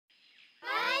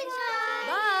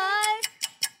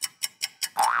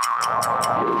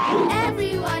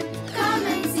Everyone, come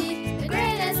and see the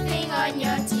greatest thing on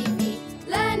your TV.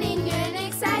 Learning new and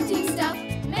exciting stuff,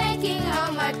 making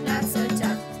homework not so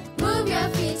tough. Move your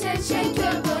feet and shake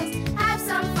your bones. Have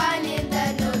some fun in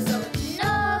the KnowZone.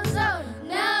 KnowZone,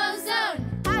 KnowZone.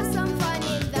 Have some fun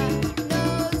in the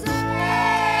KnowZone.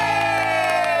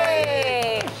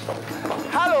 Hey!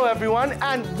 Hello, everyone,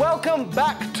 and welcome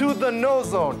back to the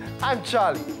KnowZone. I'm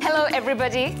Charlie. Hello,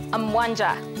 everybody. I'm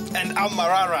Wanja. And I'm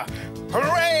Marara.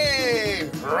 Hooray!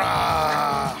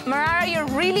 Rah! Marara, you're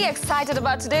really excited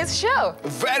about today's show.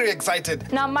 Very excited.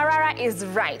 Now, Marara is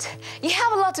right. You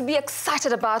have a lot to be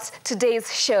excited about today's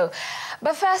show.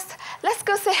 But first, let's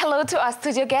go say hello to our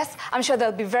studio guests. I'm sure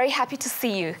they'll be very happy to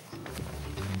see you.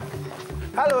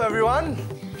 Hello, everyone.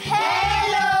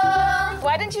 Hello!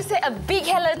 Why don't you say a big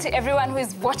hello to everyone who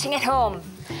is watching at home?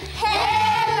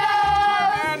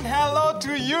 Hello! And hello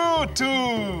to you,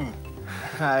 too.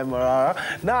 Hi, Marara.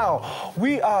 Now,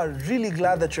 we are really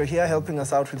glad that you're here helping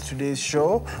us out with today's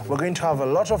show. We're going to have a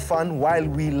lot of fun while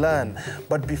we learn.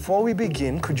 But before we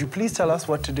begin, could you please tell us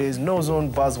what today's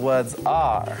KnowZone buzzwords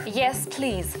are? Yes,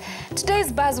 please.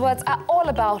 Today's buzzwords are all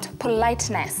about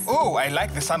politeness. Oh, I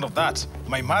like the sound of that.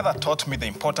 My mother taught me the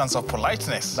importance of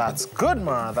politeness. That's good,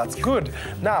 Marara. That's good.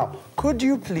 Now, could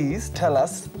you please tell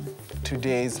us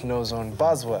today's KnowZone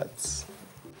buzzwords?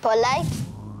 Polite.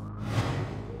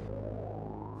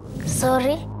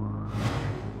 Sorry.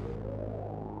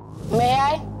 May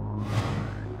I?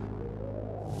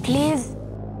 Please.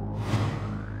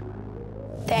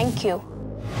 Thank you.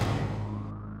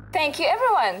 Thank you,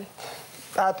 everyone.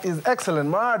 That is excellent.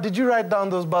 Marara, did you write down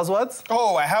those buzzwords?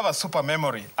 Oh, I have a super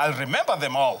memory. I'll remember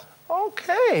them all.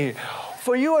 Okay.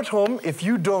 For you at home, if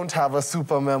you don't have a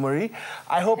super memory,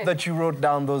 I hope that you wrote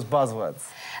down those buzzwords.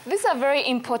 These are very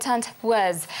important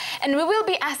words, and we will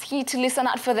be asking you to listen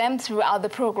out for them throughout the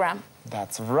program.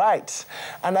 That's right.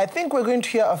 And I think we're going to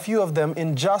hear a few of them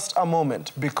in just a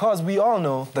moment, because we all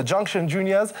know the Junction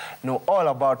Juniors know all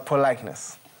about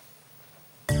politeness.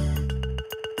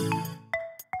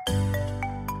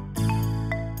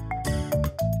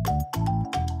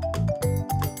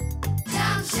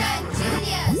 Junction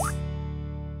Juniors.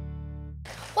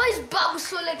 Why is Babu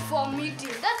so late for a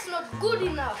meeting? That's not good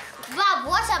enough. Bob,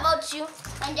 what about you?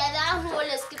 And the other one who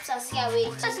always keeps us here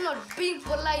waiting. That's not being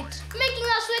polite. Making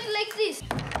us wait like this.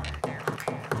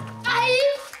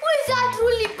 Who is that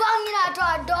really banging at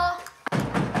our door?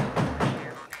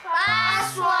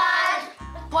 Password.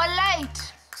 Polite.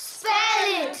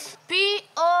 Spell it.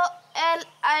 P-O-L-I-T.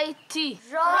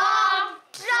 Wrong.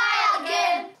 Try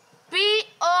again.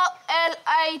 P-O-L-I-T-E.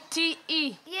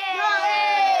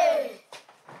 Yay!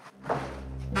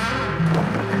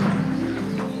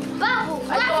 Babu,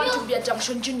 I don't want to be a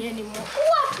Junction Junior anymore.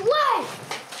 What? Why?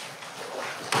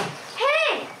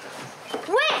 Hey!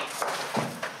 Wait!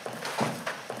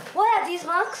 What are these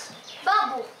marks?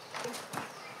 Babu,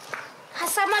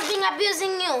 has someone been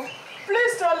abusing you?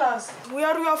 Please tell us. We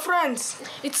are your friends.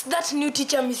 It's that new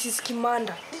teacher, Mrs.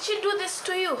 Kimanda. Did she do this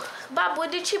to you? Babu,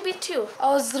 did she beat you?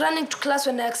 I was running to class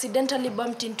when I accidentally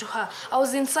bumped into her. I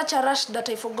was in such a rush that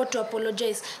I forgot to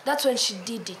apologize. That's when she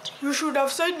did it. You should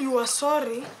have said you were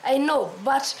sorry. I know,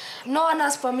 but no one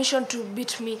has permission to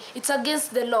beat me. It's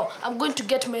against the law. I'm going to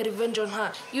get my revenge on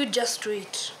her. You just do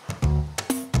it.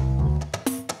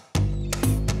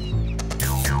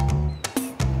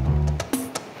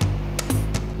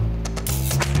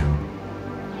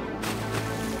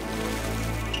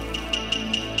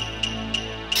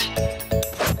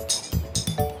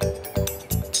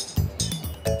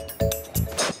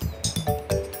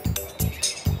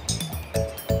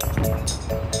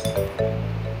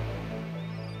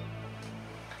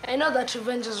 I know that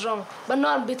revenge is wrong, but no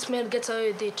one beats me and gets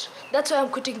away with it. That's why I'm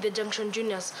quitting the Junction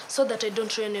Juniors, so that I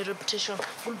don't ruin your reputation.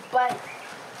 Goodbye.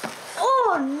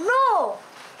 Oh no!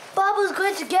 Babu's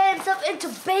going to get himself into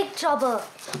big trouble.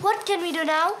 What can we do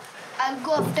now? I'll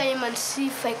go after him and see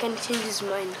if I can change his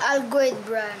mind. I'll go with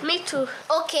Brian. Me too.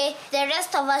 Okay, the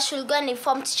rest of us should go and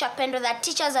inform Teacher Pendo that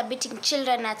teachers are beating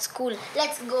children at school.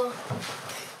 Let's go.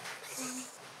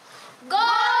 Go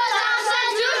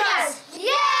Junction Juniors!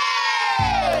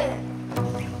 Yay!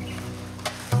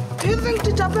 Do you think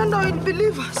Teacher Pendo will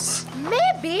believe us?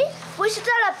 Maybe we should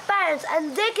tell our parents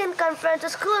and they can confront the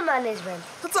school management.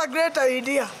 That's a great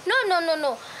idea.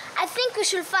 No. I think we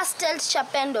should first tell Teacher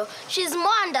Pendo. She's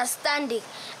more understanding.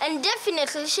 And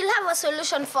definitely she'll have a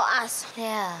solution for us.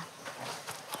 Yeah.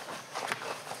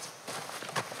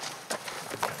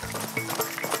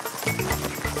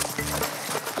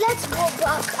 Let's go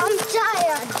back. I'm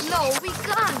tired. No, we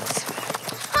can't.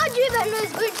 How do you even know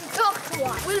he's going to talk to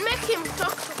us? We'll make him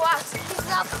talk to us.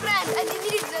 He's our friend and he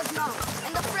needs us now.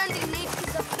 And the friend in need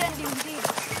is a friend indeed.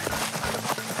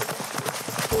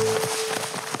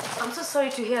 I'm so sorry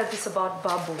to hear this about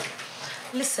Babu.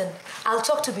 Listen, I'll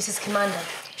talk to Mrs. Kimanda.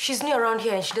 She's new around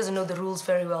here and she doesn't know the rules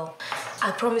very well.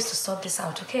 I promise to sort this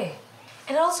out, okay?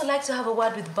 And I'd also like to have a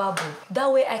word with Babu.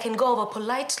 That way I can go over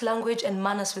polite language and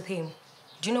manners with him.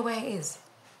 Do you know where he is?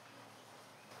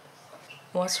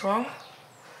 What's wrong?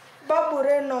 Babu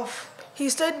ran off. He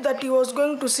said that he was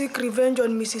going to seek revenge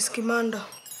on Mrs. Kimanda.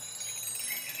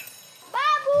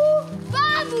 Babu!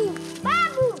 Babu!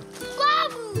 Babu!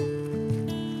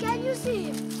 Babu! Can you see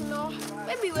him? No.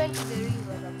 Maybe he went to the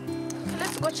river. Okay,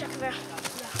 let's go check there.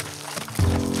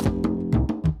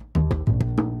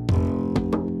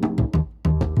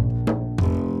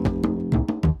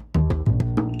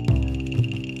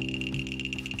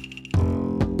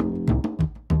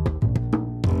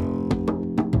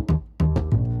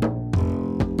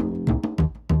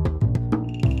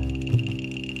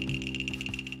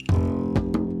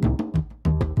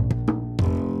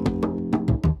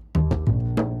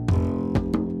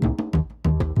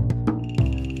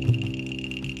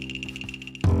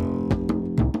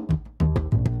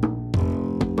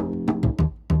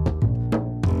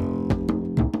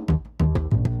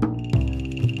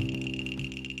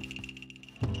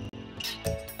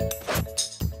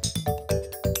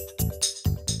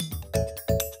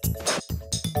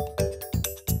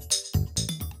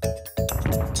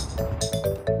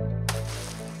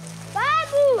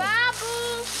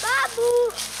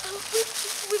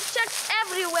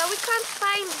 everywhere. We can't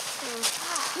find him.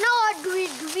 No,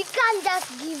 we can't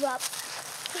just give up.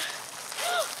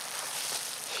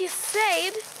 He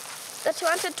said that he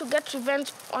wanted to get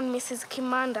revenge on Mrs.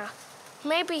 Kimanda.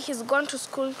 Maybe he's gone to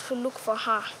school to look for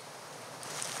her.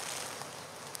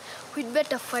 We'd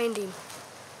better find him.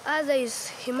 Otherwise,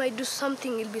 he might do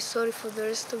something he'll be sorry for the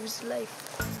rest of his life.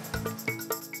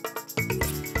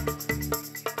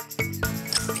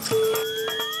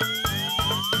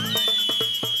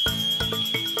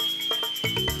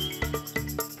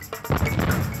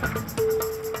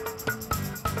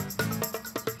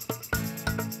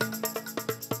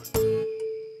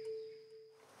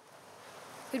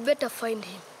 We'd better find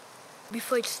him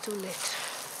before it's too late.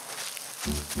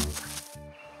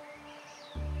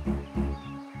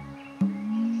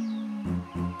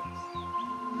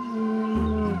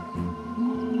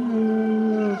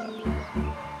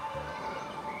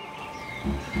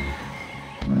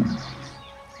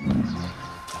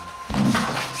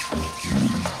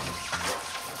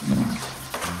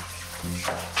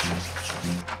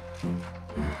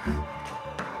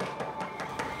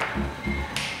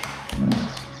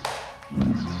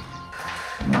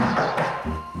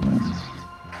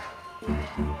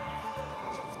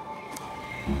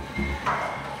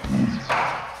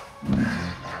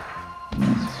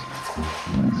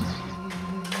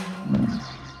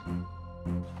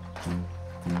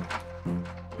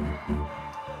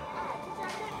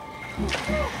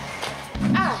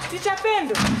 Teacher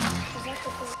Pendo.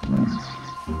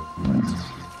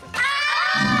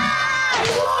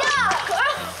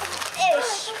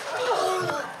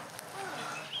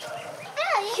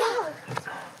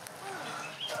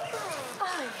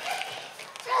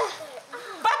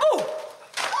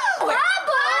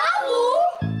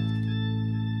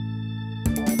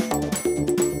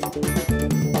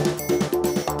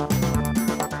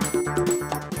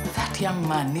 Young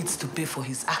man needs to pay for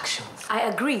his actions. I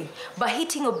agree, but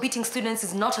hitting or beating students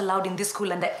is not allowed in this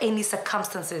school under any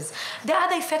circumstances. There are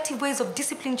other effective ways of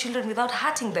disciplining children without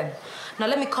hurting them. Now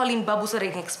let me call in Babu so that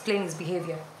he can explain his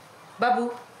behavior.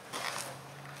 Babu,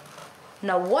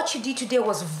 now what you did today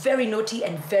was very naughty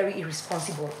and very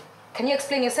irresponsible. Can you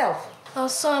explain yourself? I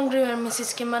was so angry when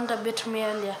Mrs. Kimanda beat me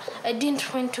earlier. I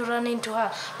didn't mean to run into her,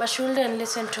 but she wouldn't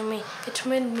listen to me. It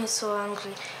made me so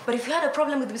angry. But if you had a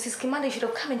problem with Mrs. Kimanda, you should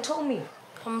have come and told me.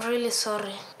 I'm really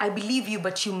sorry. I believe you,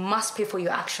 but you must pay for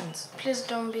your actions. Please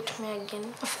don't beat me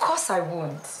again. Of course I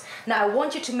won't. Now I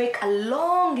want you to make a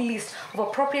long list of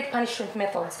appropriate punishment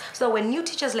methods so that when new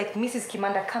teachers like Mrs.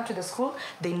 Kimanda come to the school,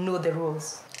 they know the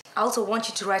rules. I also want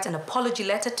you to write an apology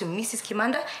letter to Mrs.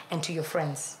 Kimanda and to your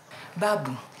friends.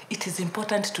 Babu, it is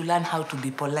important to learn how to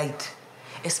be polite,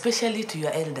 especially to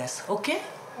your elders, okay?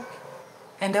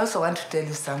 And I also want to tell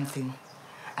you something.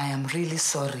 I am really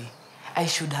sorry. I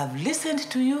should have listened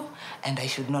to you and I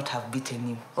should not have beaten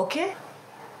you, okay?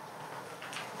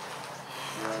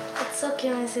 It's okay,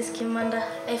 Mrs. Kimanda.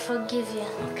 I forgive you.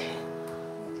 Okay.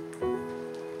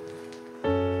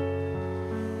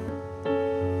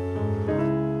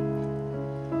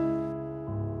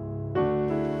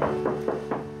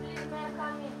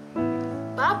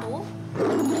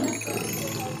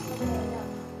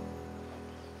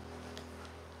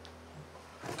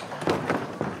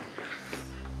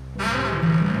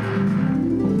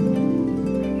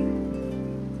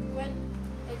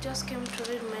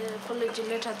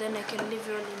 Letter, then I can leave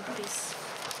you all in peace.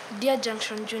 Dear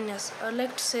Junction Juniors, I would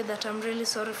like to say that I'm really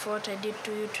sorry for what I did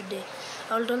to you today.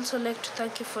 I would also like to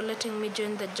thank you for letting me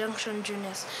join the Junction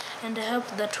Juniors, and I hope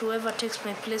that whoever takes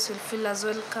my place will feel as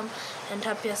welcome and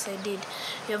happy as I did.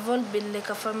 You have all been like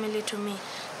a family to me.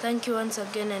 Thank you once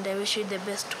again, and I wish you the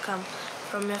best to come.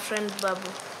 From your friend, Babu.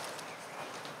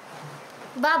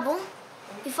 Babu,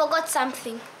 you forgot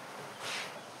something.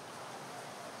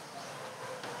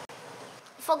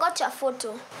 You forgot your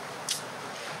photo.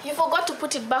 You forgot to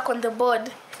put it back on the board.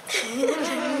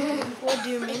 What do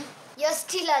you mean? You're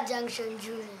still a Junction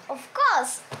Junior. Of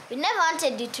course. We never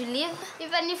wanted you to leave,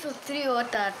 even if you threw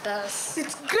water at us.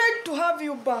 It's great to have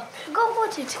you back. Go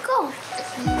put it, go.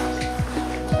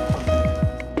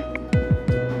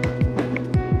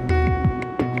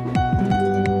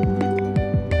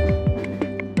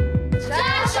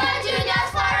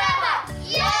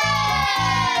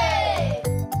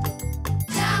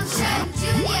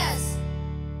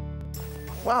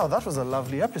 Wow, that was a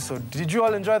lovely episode. Did you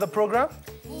all enjoy the program?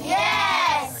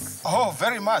 Yes! Oh,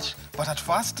 very much. But at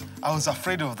first, I was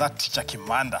afraid of that teacher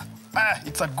Kimanda.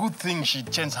 It's a good thing she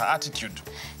changed her attitude.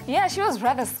 Yeah, she was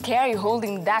rather scary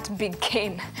holding that big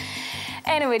cane.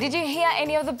 Anyway, did you hear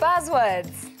any of the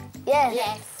buzzwords?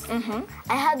 Yes.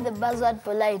 I heard the buzzword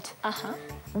polite.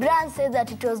 Brian said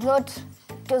that it was not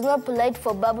polite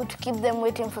for Babu to keep them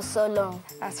waiting for so long.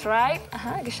 That's right.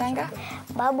 Gishanga?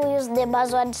 Babu used the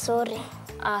buzzword sorry.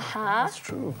 That's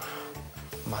true.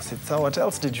 Masitsa, what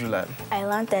else did you learn? I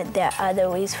learned that there are other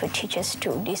ways for teachers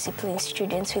to discipline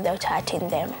students without hurting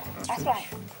them. That's right.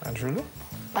 And Julie?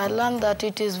 I learned that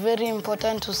it is very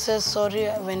important to say sorry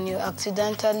when you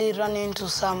accidentally run into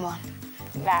someone.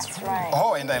 That's right.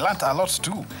 Oh, and I learned a lot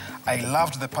too. I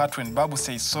loved the part when Babu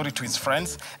says sorry to his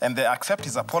friends and they accept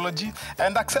his apology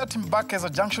and accept him back as a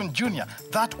Junction Junior.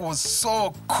 That was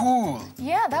so cool.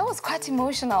 Yeah, that was quite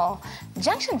emotional.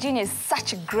 Junction Junior is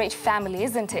such a great family,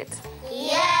 isn't it?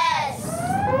 Yes!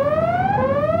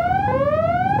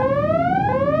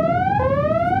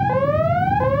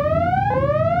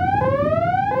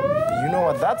 You know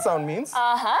what that sound means?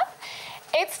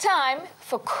 It's time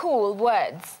for cool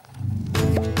words.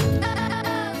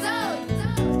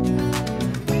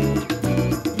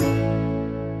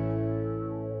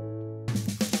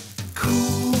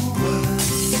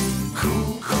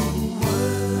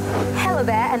 Hello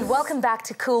there and welcome back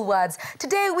to Cool Words.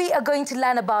 Today we are going to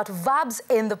learn about verbs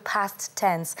in the past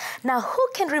tense. Now, who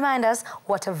can remind us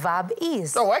what a verb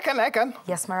is? Oh, I can.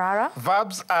 Yes, Marara?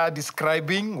 Verbs are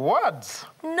describing words.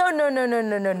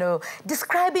 No.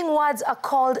 Describing words are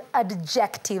called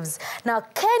adjectives. Now,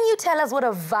 can you tell us what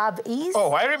a verb is?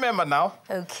 Oh, I remember now.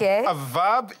 Okay. A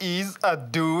verb is a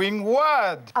doing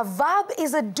word. A verb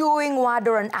is a doing word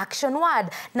or an action word.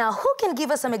 Now, who can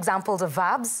give us some examples of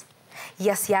verbs?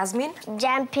 Yes, Yasmin?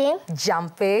 Jumping.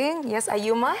 Jumping. Yes,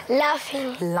 Ayuma?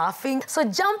 Laughing. Laughing. So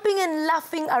jumping and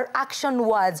laughing are action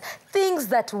words, things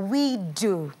that we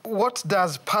do. What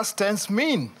does past tense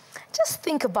mean? Just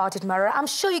think about it, Mara. I'm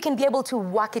sure you can be able to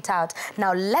work it out.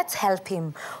 Now, let's help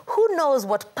him. Who knows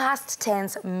what past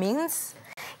tense means?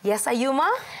 Yes,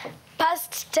 Ayuma?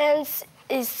 Past tense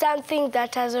is something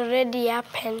that has already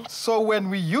happened. So when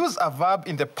we use a verb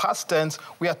in the past tense,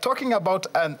 we are talking about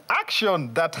an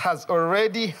action that has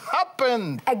already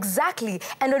happened. Exactly.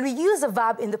 And when we use a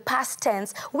verb in the past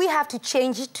tense, we have to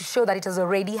change it to show that it has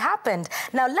already happened.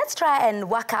 Now, let's try and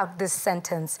work out this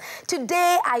sentence.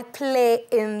 Today, I play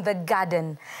in the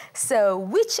garden. So,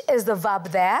 which is the verb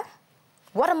there?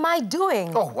 What am I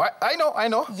doing? Oh, I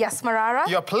know. Yes, Marara?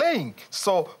 You're playing.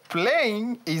 So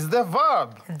playing is the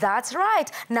verb. That's right.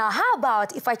 Now, how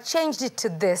about if I changed it to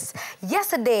this?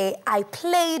 Yesterday, I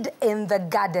played in the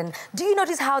garden. Do you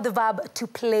notice how the verb to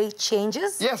play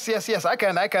changes? Yes. I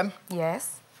can.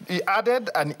 Yes. You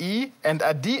added an E and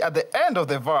a D at the end of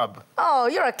the verb. Oh,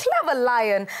 you're a clever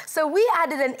lion. So we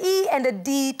added an E and a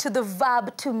D to the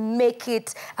verb to make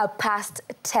it a past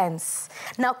tense.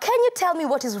 Now, can you tell me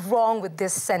what is wrong with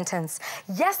this sentence?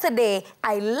 Yesterday,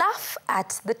 I laughed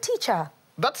at the teacher.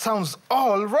 That sounds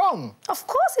all wrong. Of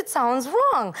course it sounds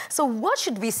wrong. So what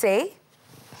should we say?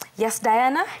 Yes,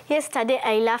 Diana? Yesterday,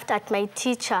 I laughed at my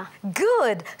teacher.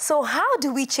 Good. So how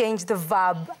do we change the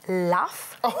verb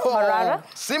laugh? Oh, Marara?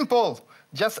 Simple.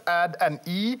 Just add an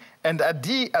E and a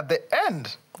D at the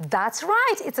end. That's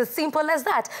right. It's as simple as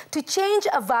that. To change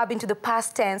a verb into the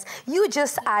past tense, you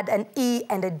just add an E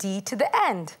and a D to the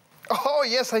end. Oh,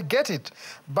 yes, I get it.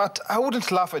 But I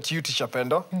wouldn't laugh at you, Teacher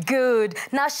Pendo. Good.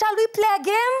 Now, shall we play a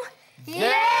game?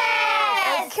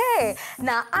 Yes! Okay.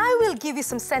 Now, I will give you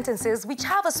some sentences which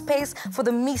have a space for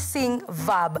the missing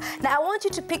verb. Now, I want you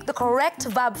to pick the correct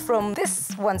verb from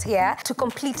this ones here to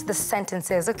complete the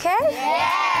sentences, okay?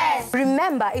 Yes!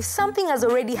 Remember, if something has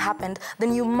already happened,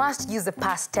 then you must use the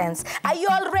past tense. Are you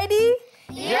all ready?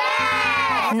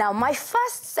 Yes! Now, my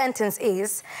first sentence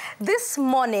is, this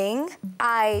morning,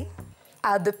 I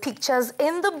are the pictures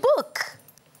in the book.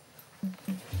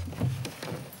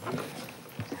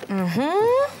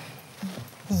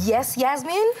 Yes,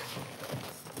 Yasmin?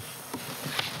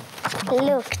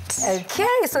 Looked.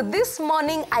 Okay, so this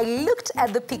morning I looked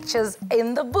at the pictures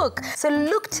in the book. So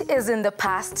looked is in the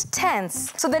past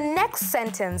tense. So the next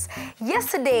sentence,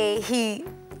 yesterday he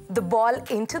the ball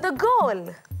into the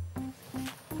goal.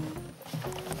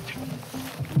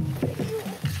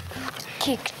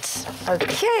 Kicked.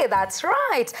 Okay, that's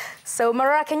right. So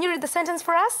Mara, can you read the sentence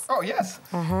for us? Oh, yes.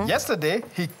 Yesterday,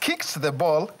 he kicked the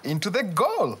ball into the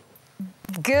goal.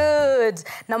 Good.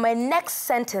 Now my next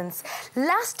sentence.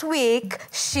 Last week,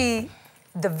 the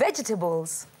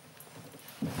vegetables.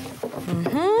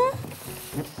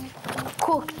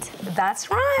 Cooked. That's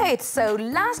right. So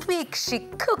last week, she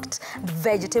cooked the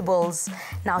vegetables.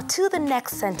 Now to the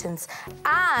next sentence.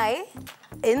 I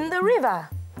in the river.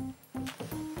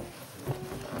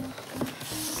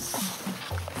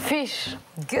 Fish.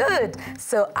 Good.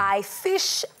 So I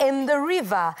fish in the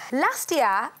river. Last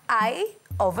year, I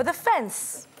over the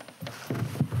fence.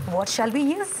 What shall we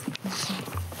use?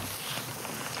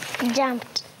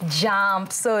 Jumped.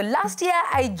 Jumped. So last year,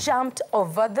 I jumped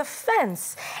over the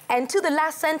fence. And to the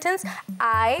last sentence,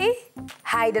 I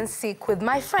hide and seek with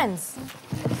my friends.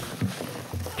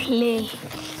 Play.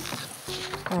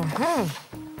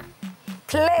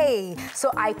 Play. So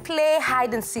I play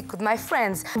hide and seek with my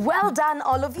friends. Well done,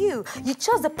 all of you. You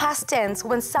chose the past tense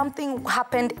when something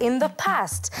happened in the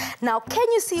past. Now, can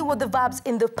you see what the verbs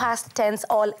in the past tense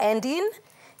all end in?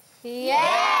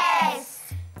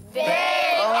 Yes!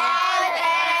 They all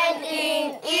end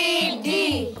in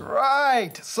ED.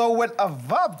 Right. So when a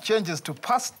verb changes to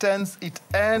past tense, it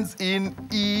ends in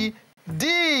ED.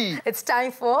 It's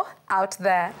time for Out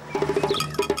There.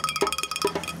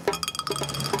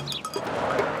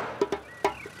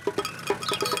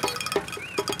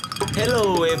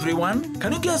 Hello, everyone.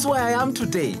 Can you guess where I am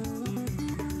today?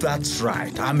 That's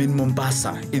right. I'm in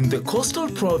Mombasa, in the coastal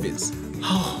province.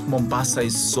 Oh, Mombasa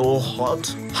is so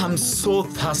hot. I'm so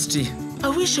thirsty. I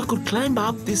wish I could climb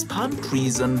up these palm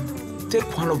trees and take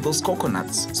one of those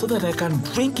coconuts so that I can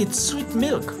drink its sweet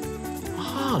milk.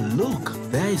 Ah, look,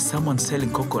 there is someone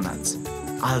selling coconuts.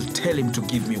 I'll tell him to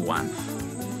give me one.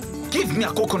 Give me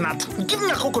a coconut. Give me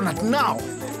a coconut now.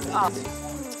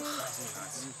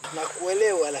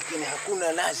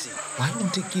 Why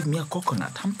won't he give me a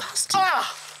coconut? I'm thirsty.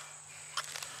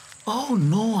 Oh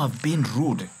no, I've been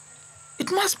rude.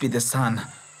 It must be the sun.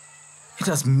 It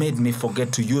has made me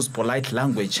forget to use polite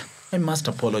language. I must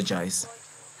apologize.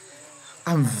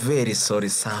 I'm very sorry,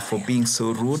 sir, for being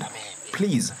so rude.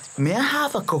 Please, may I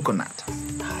have a coconut?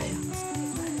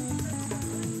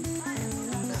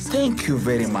 Thank you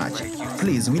very much.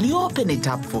 Please, will you open it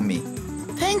up for me?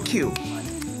 Thank you.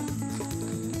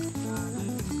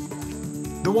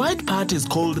 The white part is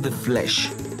called the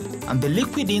flesh, and the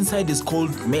liquid inside is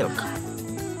called milk.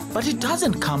 But it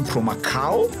doesn't come from a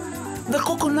cow. The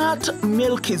coconut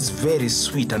milk is very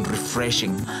sweet and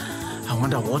refreshing. I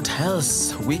wonder what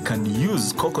else we can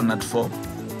use coconut for.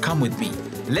 Come with me.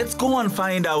 Let's go and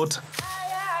find out.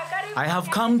 I have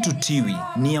come to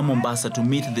Tiwi, near Mombasa, to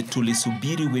meet the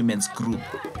Tulisubiri Women's Group.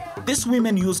 These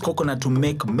women use coconut to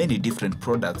make many different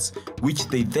products, which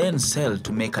they then sell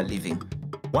to make a living.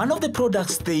 One of the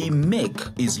products they make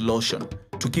is lotion,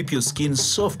 to keep your skin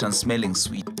soft and smelling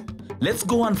sweet. Let's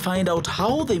go and find out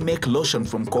how they make lotion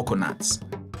from coconuts.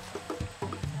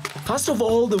 First of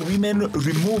all, the women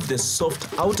remove the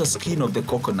soft outer skin of the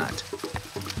coconut.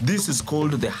 This is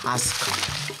called the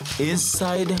husk.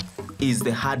 Inside is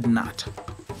the hard nut.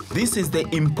 This is the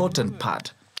important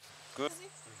part.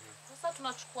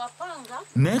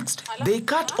 Next, they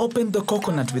cut open the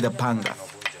coconut with a panga.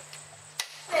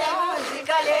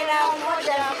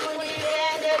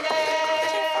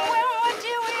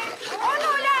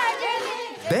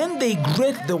 Then they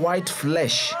grate the white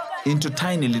flesh into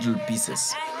tiny little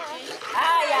pieces.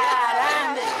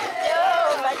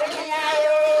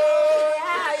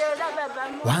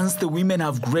 Once the women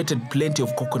have grated plenty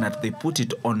of coconut, they put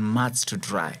it on mats to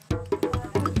dry.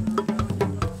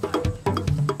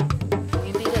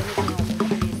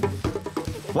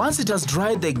 Once it has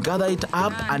dried, they gather it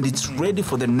up and it's ready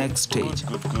for the next stage.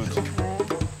 Good.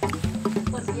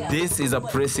 This is a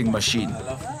pressing machine.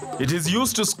 It is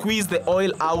used to squeeze the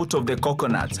oil out of the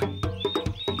coconut.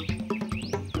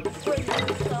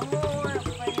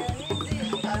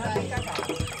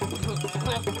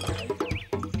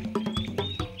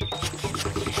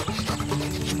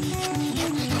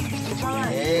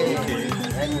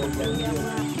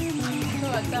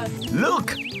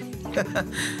 Look!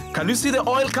 Can you see the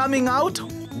oil coming out?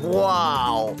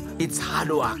 Wow! It's hard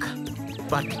work,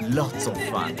 but lots of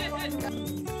fun.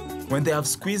 When they have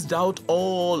squeezed out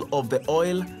all of the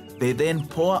oil, they then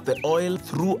pour the oil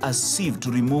through a sieve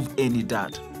to remove any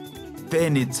dirt.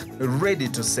 Then it's ready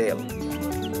to sell.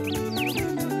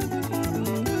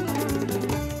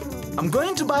 I'm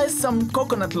going to buy some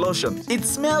coconut lotion. It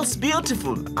smells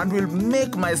beautiful and will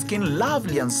make my skin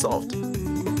lovely and soft.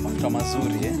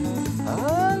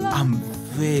 I'm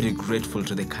very grateful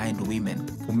to the kind women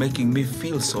for making me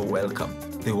feel so welcome.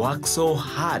 They work so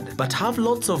hard, but have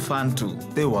lots of fun too.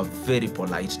 They were very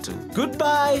polite too.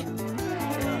 Goodbye!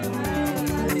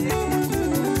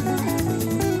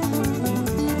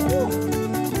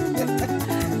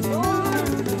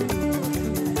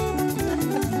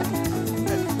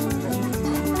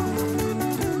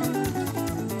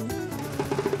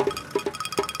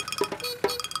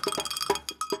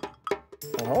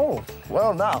 Oh,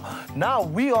 well now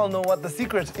we all know what the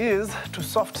secret is to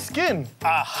soft skin.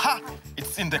 Aha!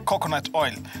 It's in the coconut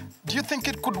oil. Do you think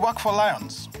it could work for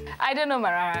lions? I don't know,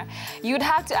 Marara. You'd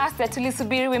have to ask the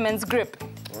Tulisubiri Women's Group.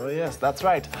 Oh, yes, that's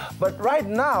right. But right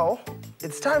now,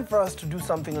 it's time for us to do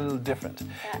something a little different.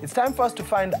 It's time for us to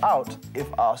find out if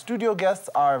our studio guests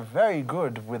are very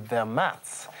good with their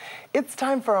maths. It's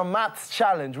time for a maths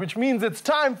challenge, which means it's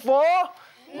time for...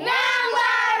 Number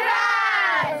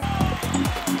Run!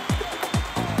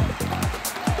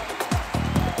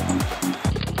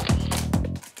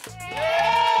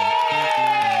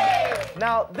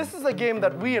 Now, this is a game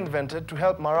that we invented to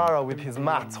help Marara with his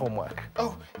maths homework.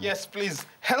 Oh, yes, please.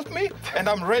 Help me, and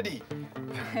I'm ready.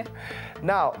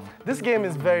 Now, this game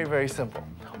is very, very simple.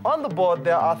 On the board,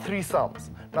 there are 3 sums.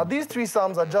 Now, these 3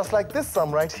 sums are just like this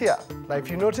sum right here. Now, if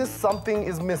you notice, something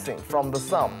is missing from the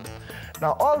sum.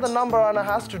 Now, all the number runner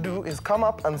has to do is come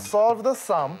up and solve the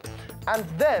sum, and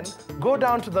then go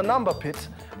down to the number pit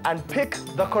and pick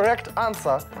the correct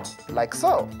answer, like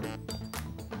so.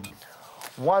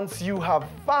 Once you have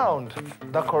found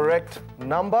the correct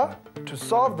number to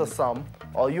solve the sum,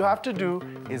 all you have to do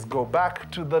is go back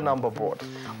to the number board.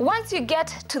 Once you get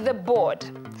to the board,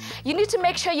 you need to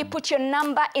make sure you put your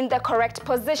number in the correct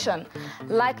position,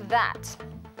 like that.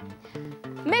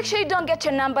 Make sure you don't get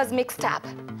your numbers mixed up,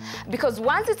 because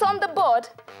once it's on the board,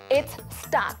 it's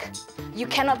stuck. You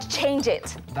cannot change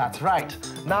it. That's right.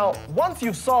 Now, once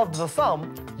you've solved the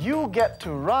sum, you get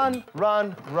to run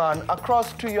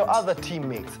across to your other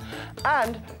teammates.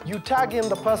 And you tag in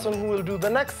the person who will do the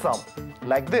next sum,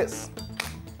 like this.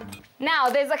 Now,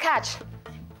 there's a catch.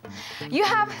 You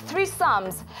have 3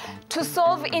 sums to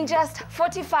solve in just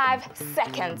 45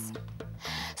 seconds.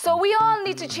 So we all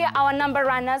need to cheer our number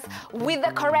runners with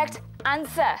the correct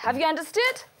answer. Have you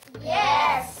understood?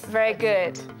 Yes! Very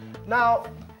good. Now,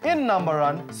 in Number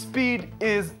Run, speed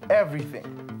is everything.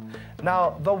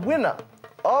 Now, the winner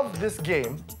of this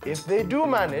game, if they do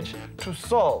manage to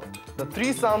solve the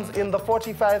 3 sums in the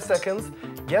 45 seconds,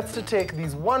 gets to take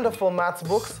these wonderful maths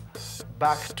books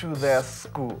back to their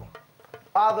school.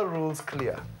 Are the rules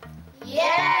clear?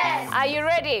 Yes! Are you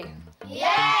ready?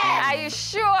 Yes! Are you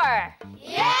sure?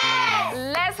 Yes!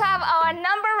 Let's have our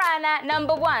number runner,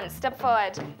 number 1. Step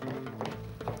forward.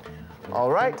 All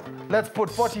right, let's put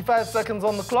 45 seconds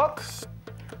on the clock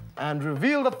and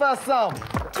reveal the first sum.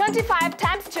 25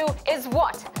 times 2 is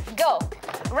what? Go.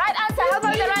 Right answer. How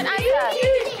about the right answer?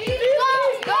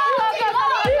 Go.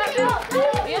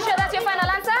 You sure that's your final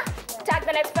answer? Tag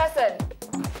the next person.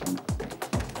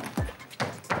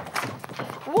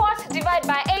 What divided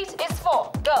by 8 is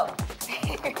 4? Go.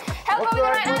 Help her with the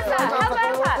right answer. Help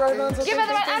her. Give her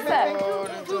the right answer.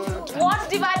 What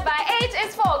divided by 8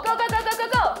 is 4? Go.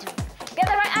 Get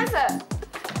the right answer.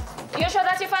 You sure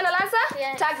that's your final answer?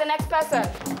 Yes. Tag the next person.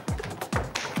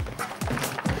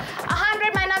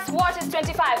 100 minus what is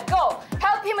 25? Go.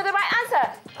 Help him with the right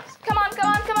answer. Come on. What's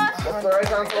the right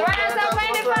answer? The right answer,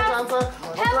 find it fast.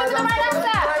 Help him with the right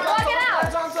answer.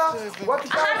 Work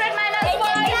it out. 100 minus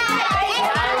what?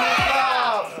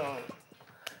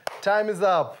 Time is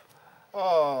up.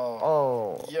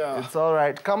 Oh, yeah. It's all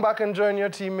right. Come back and join your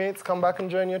teammates.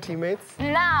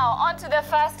 Now, on to the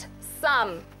first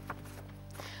sum.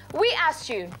 We asked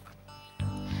you,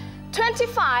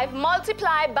 25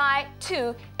 multiplied by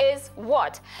 2 is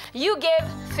what? You gave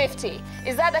 50.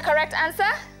 Is that the correct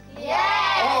answer?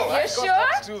 Yes! Oh, You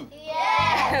sure? Too.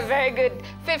 Yes! Very good.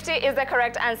 50 is the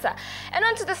correct answer. And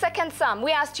on to the second sum.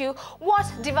 We asked you, what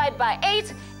divided by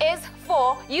 8 is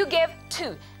 4? You gave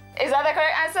 2. Is that the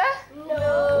correct answer?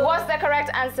 No. What's the correct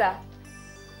answer?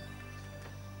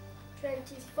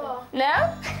 24.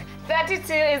 No?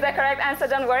 32 is the correct answer.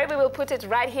 Don't worry, we will put it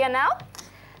right here now.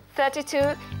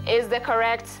 32 is the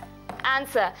correct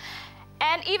answer.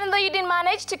 And even though you didn't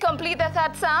manage to complete the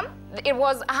third sum, it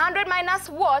was 100 minus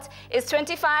what is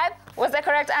 25. What's the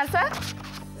correct answer?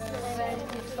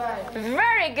 75.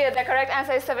 Very good. The correct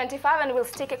answer is 75, and we'll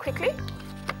stick it quickly.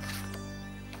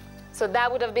 So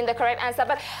that would have been the correct answer.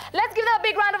 But let's give them a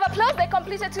big round of applause. They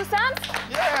completed 2 sums.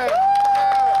 Yeah.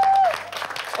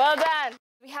 Well done.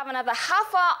 We have another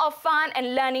half hour of fun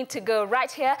and learning to go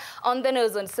right here on the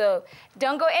KnowZone. So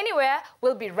don't go anywhere.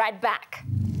 We'll be right back.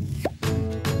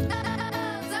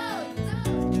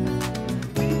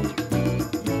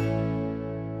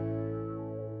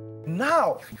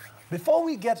 Now, before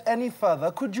we get any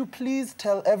further, could you please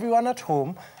tell everyone at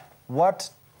home what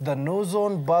the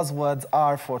KnowZone buzzwords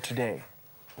are for today?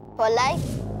 Polite.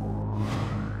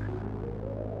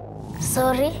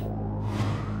 Sorry.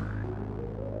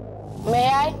 May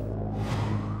I?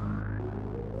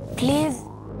 Please.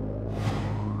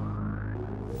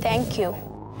 Thank you.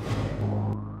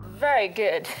 Very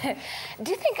good.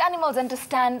 Do you think animals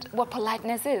understand what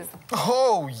politeness is?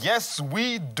 Oh, yes,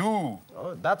 we do.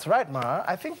 Oh, that's right, Mara.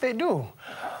 I think they do.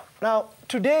 Now,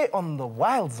 today on the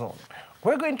Wild Zone,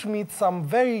 we're going to meet some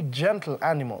very gentle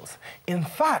animals. In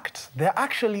fact, they're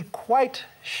actually quite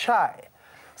shy.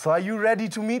 So are you ready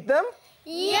to meet them?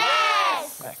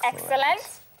 Yes!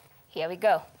 Excellent. Here we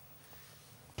go.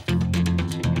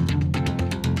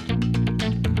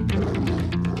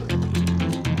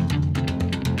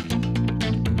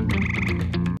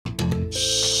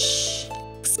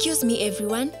 Excuse me,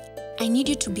 everyone. I need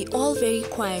you to be all very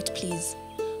quiet, please.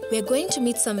 We're going to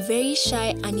meet some very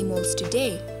shy animals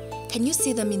today. Can you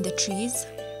see them in the trees?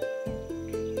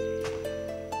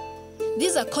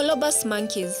 These are COLOBUS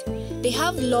monkeys. They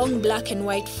have long black and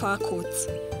white fur coats.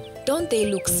 Don't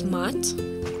they look smart?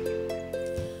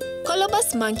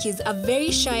 COLOBUS monkeys are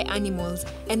very shy animals,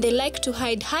 and they like to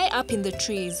hide high up in the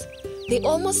trees. They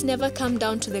almost never come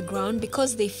down to the ground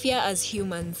because they fear us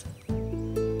humans.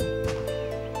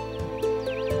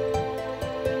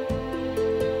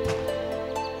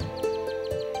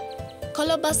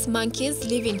 COLOBUS monkeys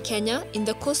live in Kenya, in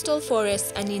the coastal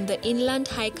forests and in the inland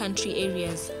high country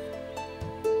areas.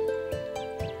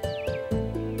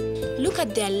 Look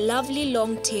at their lovely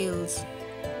long tails.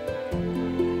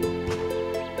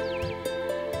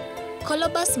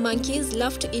 COLOBUS monkeys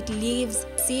love to eat leaves,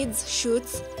 seeds,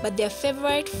 shoots, but their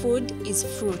favorite food is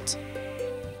fruit.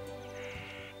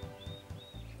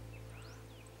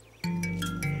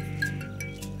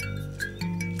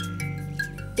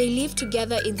 They live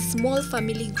together in small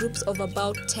family groups of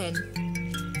about 10.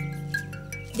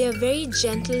 They are very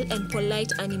gentle and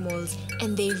polite animals,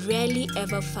 and they rarely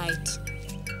ever fight.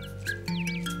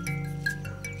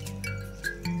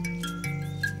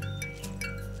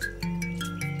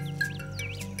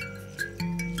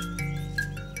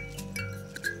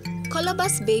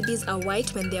 COLOBUS babies are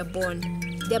white when they are born.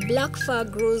 Their black fur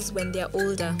grows when they are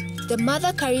older. The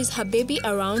mother carries her baby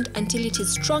around until it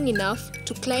is strong enough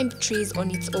to climb trees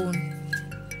on its own.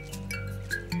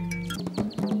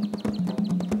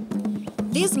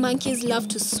 These monkeys love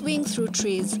to swing through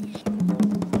trees.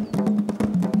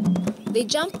 They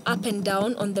jump up and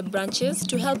down on the branches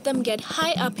to help them get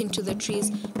high up into the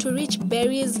trees to reach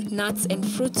berries, nuts, and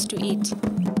fruits to eat.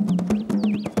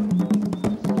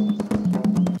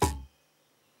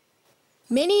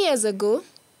 Many years ago,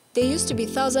 there used to be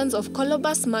thousands of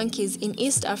COLOBUS monkeys in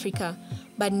East Africa,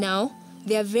 but now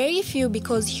there are very few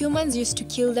because humans used to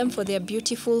kill them for their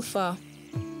beautiful fur.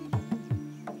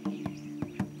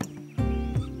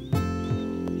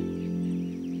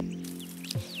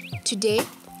 Today,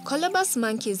 COLOBUS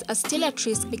monkeys are still at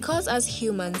risk because us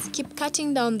humans keep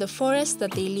cutting down the forests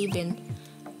that they live in.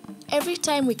 Every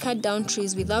time we cut down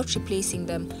trees without replacing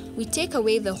them, we take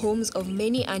away the homes of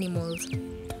many animals.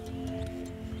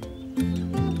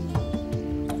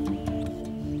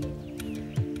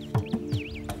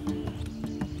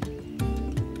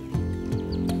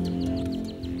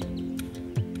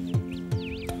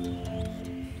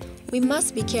 We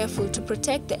must be careful to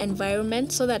protect the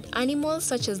environment so that animals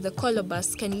such as the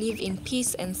COLOBUS can live in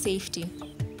peace and safety.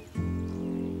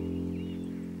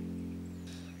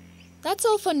 That's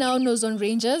all for now, KnowZone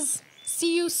Rangers.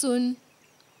 See you soon.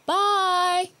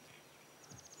 Bye!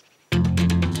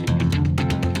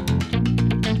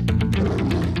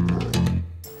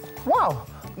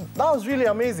 That was really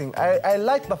amazing. I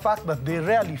like the fact that they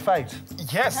rarely fight.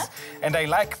 Yes, and I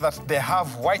like that they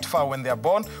have white fur when they're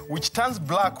born, which turns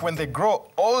black when they grow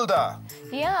older.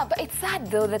 Yeah, but it's sad,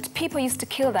 though, that people used to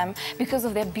kill them because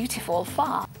of their beautiful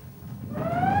fur.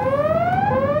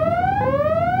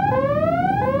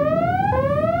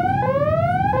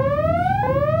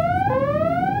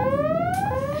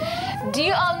 Do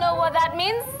you all know what that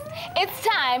means? It's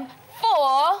time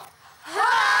for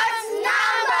Hot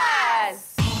Numbers!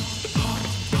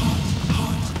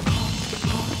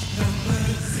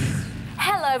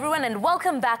 Hello everyone and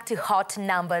welcome back to Hot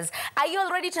Numbers. Are you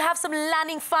all ready to have some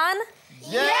learning fun?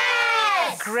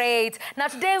 Yes! Great. Now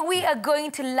today we are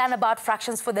going to learn about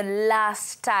fractions for the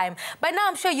last time. By now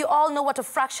I'm sure you all know what a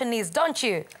fraction is, don't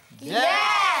you?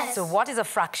 Yes! So what is a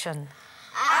fraction?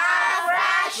 A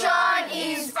fraction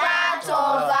is part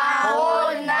of a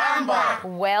whole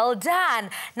number. Well done.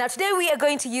 Now today we are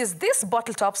going to use these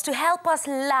bottle tops to help us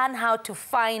learn how to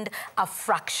find a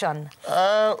fraction.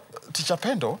 Teacher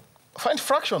Pendo, find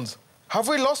fractions. Have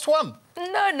we lost one?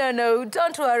 No,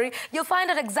 don't worry. You'll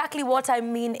find out exactly what I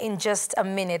mean in just a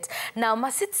minute. Now,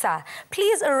 Masitsa,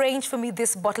 please arrange for me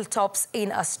these bottle tops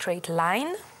in a straight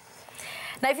line.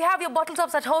 Now, if you have your bottle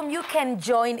tops at home, you can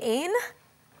join in.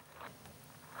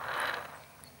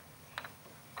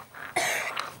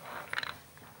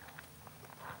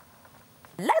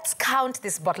 Let's count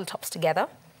these bottle tops together.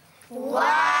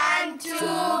 1, 2,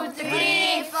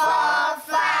 3, 4,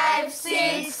 5,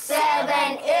 6,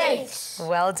 7, 8.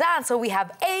 Well done. So we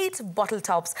have 8 bottle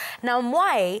tops. Now,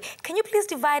 Mwai, can you please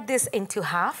divide this into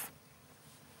half?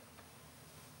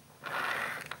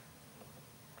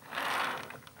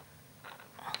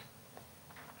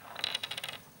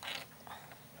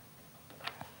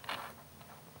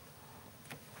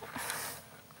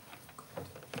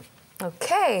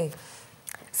 Okay.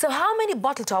 So how many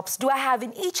bottle tops do I have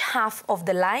in each half of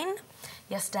the line?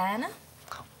 Yes, Diana?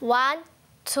 1,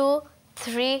 2,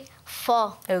 3,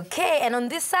 4. Okay, and on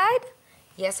this side?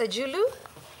 Yes, Ajulu?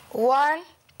 1,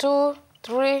 2,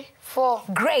 3, 4.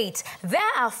 Great.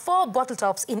 There are 4 bottle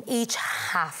tops in each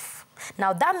half.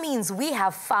 Now, that means we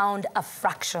have found a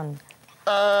fraction.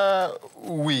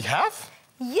 We have?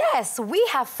 Yes, we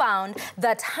have found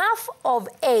that half of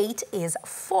 8 is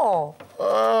 4.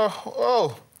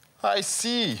 Oh, I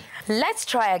see. Let's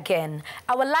try again.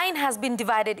 Our line has been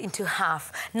divided into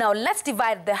half. Now, let's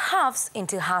divide the halves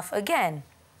into half again.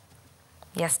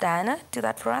 Yes, Diana, do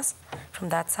that for us from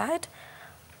that side.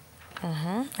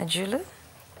 Ajulu?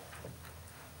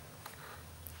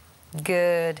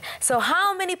 Good. So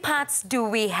how many parts do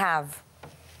we have?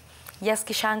 Yes,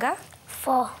 Kishanga?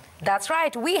 4. That's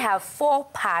right, we have 4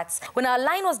 parts. When our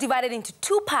line was divided into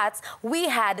 2 parts, we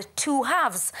had 2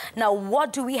 halves. Now,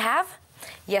 what do we have?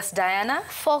 Yes, Diana?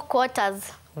 4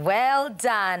 quarters. Well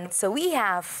done. So we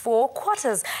have 4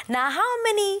 quarters. Now, how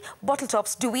many bottle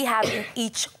tops do we have in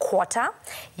each quarter?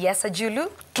 Yes, Ajulu?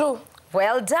 2.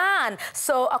 Well done.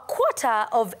 So a quarter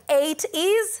of 8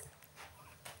 is?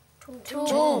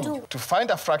 2. To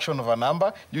find a fraction of a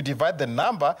number, you divide the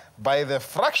number by the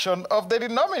fraction of the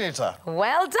denominator.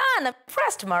 Well done.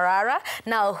 First, Marara.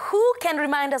 Now, who can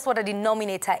remind us what a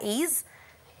denominator is?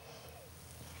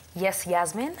 Yes,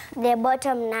 Yasmin? The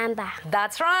bottom number.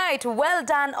 That's right. Well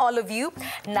done, all of you.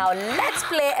 Now, let's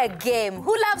play a game.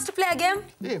 Who loves to play a game?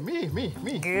 Yeah,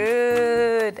 me.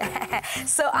 Good.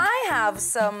 So, I have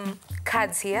some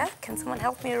cards here. Can someone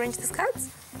help me arrange these cards?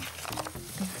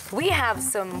 We have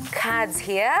some cards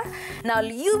here. Now,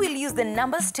 you will use the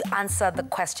numbers to answer the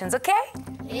questions, okay?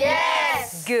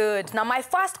 Yes! Good. Now, my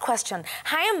first question.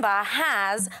 Hayamba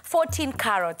has 14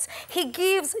 carrots. He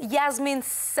gives Yasmin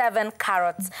 7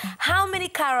 carrots. How many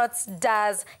carrots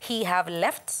does he have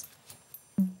left?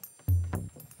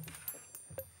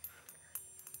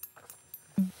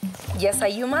 Yes,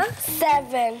 Ayuma?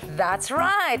 7. That's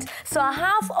right. So a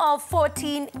half of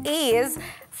 14 is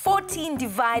 14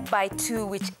 divided by 2,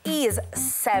 which is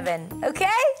 7. Okay?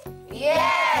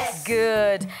 Yes!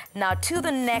 Good. Now to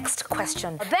the next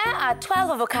question. There are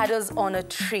 12 avocados on a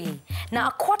tree. Now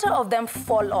a quarter of them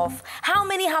fall off. How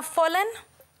many have fallen?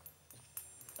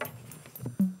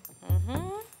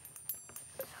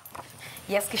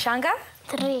 Yes, Kishanga?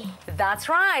 3. That's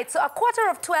right. So a quarter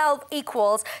of 12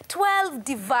 equals 12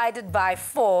 divided by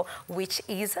 4, which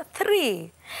is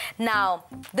 3. Now,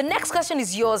 the next question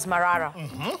is yours, Marara.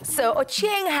 So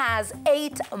Ochieng has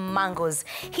 8 mangoes.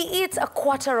 He eats a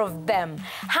quarter of them.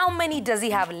 How many does he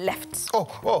have left?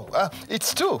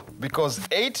 It's 2, because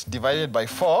 8 divided by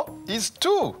 4 is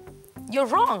 2. You're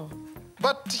wrong.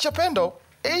 But, Teacher Pendo,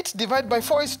 8 divided by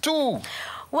 4 is 2.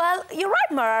 Well, you're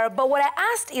right, Marara, but what I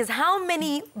asked is how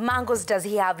many mangoes does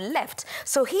he have left?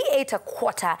 So he ate a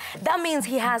quarter. That means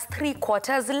he has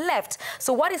 3/4 left.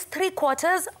 So what is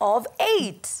 3/4 of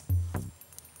 8?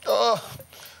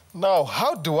 Now,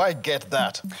 how do I get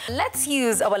that? Let's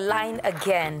use our line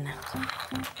again.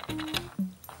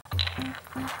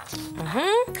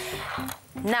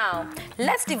 Now,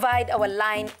 let's divide our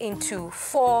line into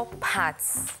 4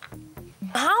 parts.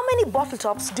 How many bottle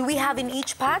tops do we have in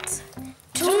each part?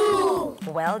 2.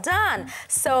 Well done.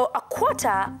 So a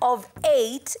quarter of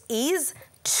 8 is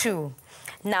 2.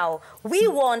 Now, we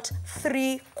want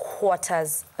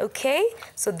 3/4, okay?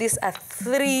 So these are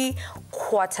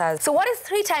 3/4. So what is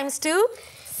 3 times 2?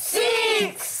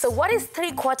 6. So what is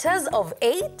 3/4 of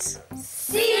 8?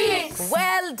 6.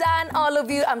 Well done, all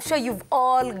of you. I'm sure you've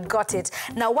all got it.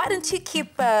 Now, why don't you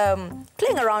keep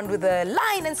playing around with the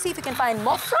line and see if you can find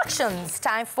more fractions.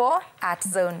 Time for At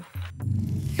Zone.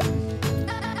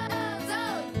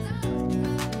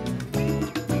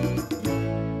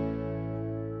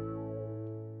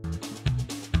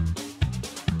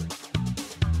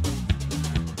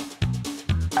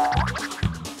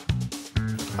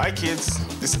 Hi kids,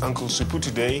 this is Uncle Supu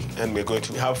today, and we're going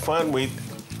to have fun with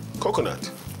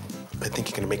coconut. I think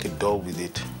you can make a doll with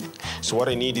it. So what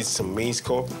I need is some maize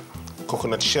cob,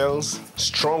 coconut shells,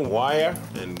 strong wire,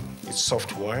 and it's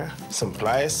soft wire, some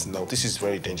pliers, now this is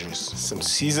very dangerous, some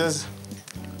scissors,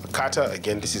 a cutter,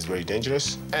 again this is very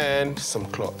dangerous, and some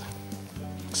cloth,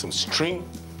 some string,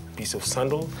 piece of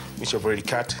sandal, which I've already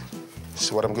cut.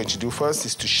 So what I'm going to do first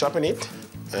is to sharpen it,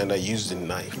 and I use the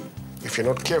knife. If you're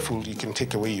not careful, you can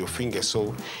take away your finger,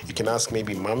 so you can ask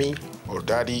maybe mommy or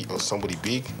daddy or somebody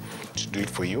big to do it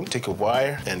for you. Take a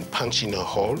wire and punch in a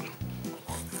hole.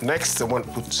 Next, I want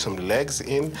to put some legs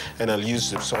in, and I'll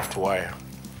use the soft wire.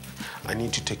 I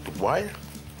need to take the wire,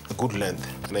 a good length,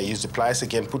 and I use the pliers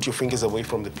again. Put your fingers away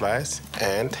from the pliers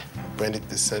and bend it to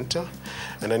the center.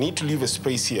 And I need to leave a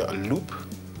space here, a loop,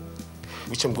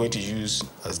 which I'm going to use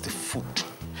as the foot.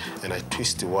 And I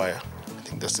twist the wire. I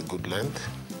think that's a good length.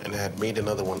 And I had made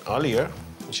another one earlier,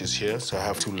 which is here, so I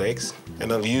have 2 legs.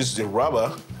 And I'll use the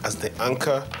rubber as the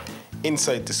anchor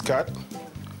inside the skirt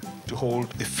to hold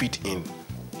the feet in.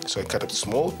 So I cut a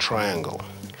small triangle.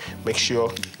 Make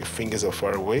sure your fingers are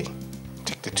far away.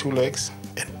 Take the 2 legs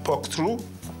and poke through,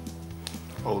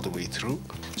 all the way through.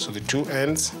 So the 2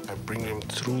 ends, I bring them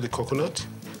through the coconut,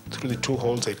 through the 2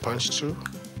 holes I punched through,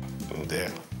 and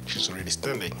there, she's already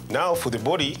standing. Now for the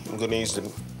body, I'm gonna use the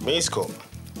maize cob.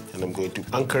 And I'm going to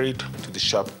anchor it to the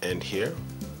sharp end here.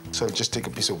 So I'll just take a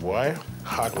piece of wire,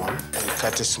 hard one, and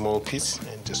cut a small piece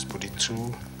and just put it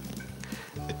through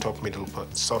the top middle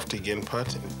part, soft again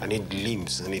part. I need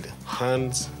limbs, I need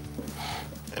hands.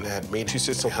 And I had made 2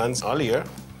 sets of hands earlier.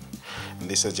 And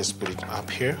this I just put it up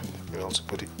here. And also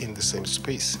put it in the same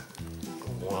space.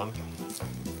 1,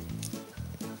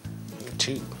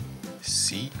 2.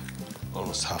 See,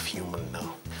 almost half human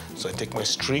now. So I take my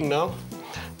string now.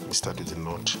 We start with the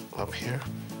knot up here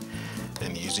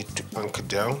and use it to anchor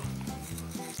down.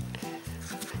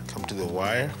 Come to the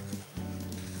wire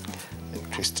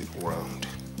and twist it around.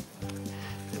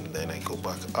 And then I go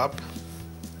back up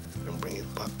and bring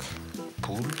it back.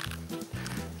 Pull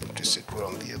and twist it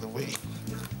around the other way.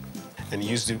 And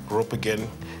use the rope again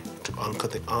to anchor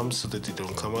the arms so that they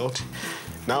don't come out.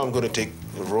 Now I'm going to take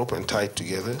the rope and tie it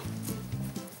together.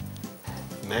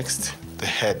 Next, the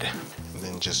head. And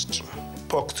then just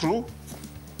poke through,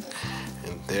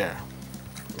 and there.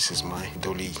 This is my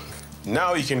dolly.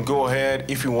 Now you can go ahead,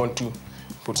 if you want to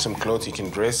put some clothes, you can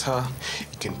dress her. You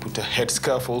can put a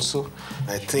headscarf also.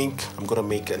 I think I'm gonna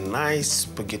make a nice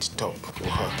spaghetti top for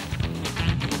her.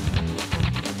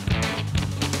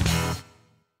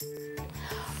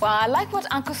 Well, I like what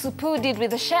Uncle Supu did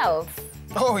with the shells.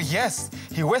 Oh, yes.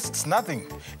 He wastes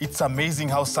nothing. It's amazing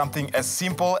how something as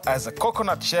simple as a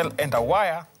coconut shell and a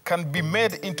wire can be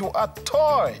made into a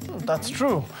toy. That's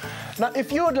true. Now,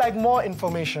 if you would like more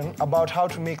information about how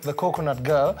to make the coconut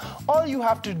girl, all you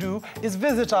have to do is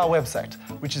visit our website,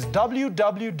 which is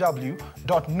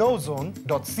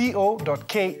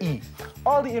www.knowzone.co.ke.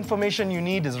 All the information you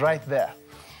need is right there.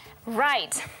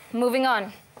 Right, moving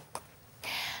on.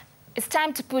 It's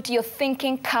time to put your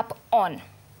thinking cap on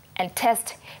and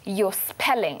test your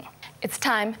spelling. It's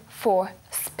time for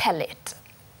Spell It.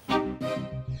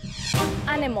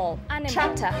 Animal,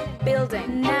 tractor,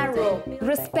 building, narrow,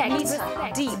 respect, meter,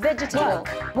 deep, vegetable,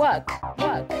 work.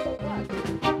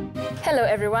 Hello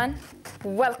everyone,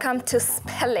 welcome to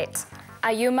Spell It.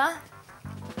 Ayuma,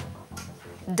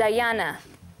 Diana,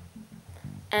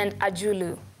 and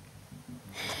Ajulu.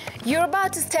 You're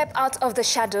about to step out of the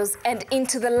shadows and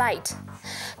into the light.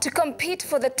 to compete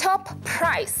for the top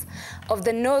prize of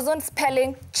the KnowZone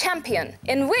Spelling Champion,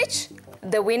 in which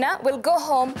the winner will go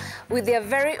home with their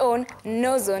very own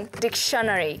KnowZone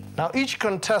dictionary. Now, each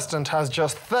contestant has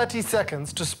just 30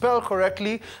 seconds to spell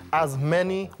correctly as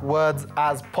many words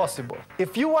as possible.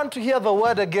 If you want to hear the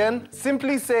word again,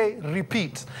 simply say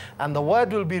repeat, and the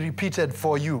word will be repeated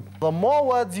for you. The more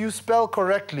words you spell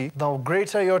correctly, the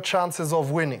greater your chances of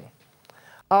winning.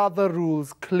 Are the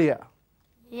rules clear?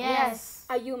 Yes.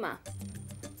 Ayuma,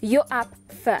 you're up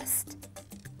first.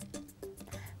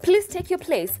 Please take your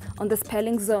place on the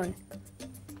spelling zone.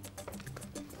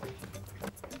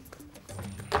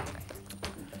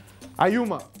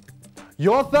 Ayuma,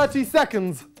 your 30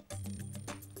 seconds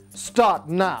start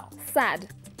now. Sad.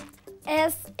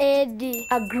 S-A-D.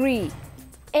 Agree.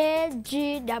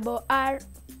 A-G-R-R-E.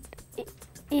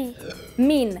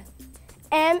 Mean.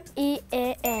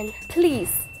 M-E-A-N.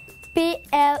 Please.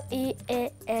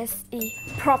 P-L-E-A-S-E.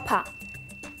 Proper.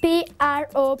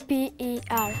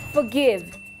 P-R-O-P-E-R.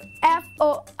 Forgive.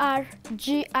 F-O-R-G-I-V-E.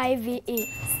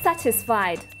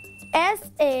 Satisfied.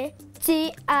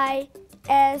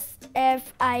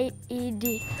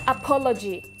 S-A-T-I-S-F-I-E-D.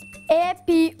 Apology.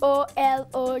 A-P-O-L-O-G-Y.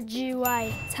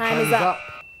 Time is up.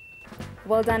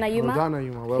 Well done, Ayuma. Well done,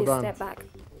 Ayuma. Well Please done. Step back.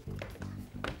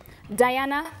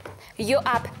 Diana, you're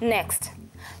up next.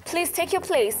 Please take your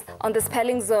place on the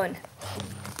spelling zone.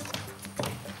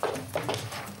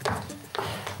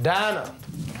 Diana,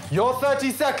 your 30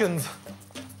 seconds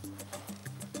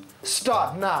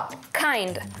start now.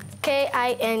 Kind.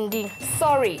 K-I-N-D.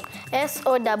 Sorry.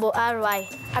 S-O-R-R-Y.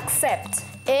 Accept.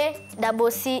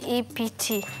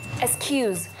 A-C-C-E-P-T.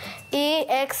 Excuse.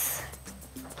 E-X-C-U-S-E.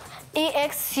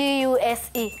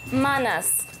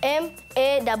 Manners.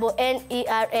 M-A-N-N-E-R-S.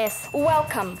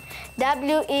 Welcome.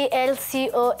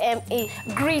 W-E-L-C-O-M-E.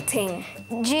 Greeting.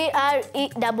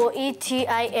 G-R-E-E-T-I-N-G.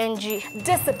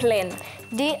 Discipline.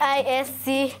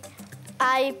 D-I-S-C-I-P-L-I-N-E.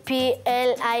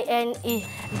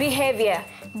 Behavior.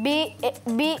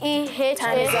 B-E-H-A.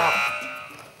 Time is up.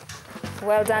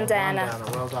 Well done, Diana. Well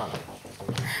done, well done.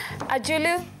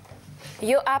 Ajulu,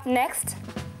 you're up next.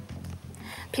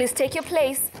 Please take your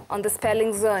place on the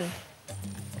spelling zone.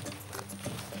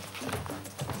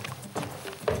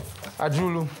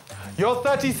 Ajulu, your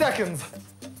 30 seconds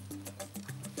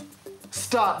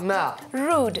start now.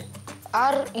 Rude.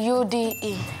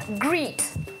 R-U-D-E.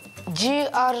 Greet.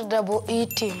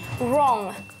 G-R-E-E-T.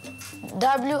 Wrong.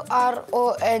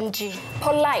 W-R-O-N-G.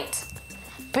 Polite.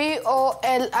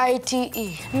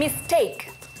 P-O-L-I-T-E.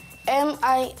 Mistake.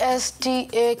 M-I-S-T-A-K-E.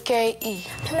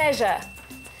 Pleasure.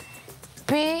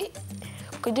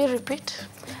 Could you repeat?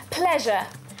 Pleasure.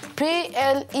 P-L-E-A-S-U-R-E.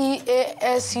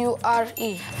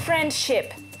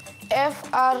 Friendship.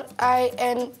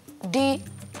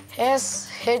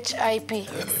 F-R-I-N-D-S-H-I-P.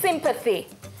 Sympathy.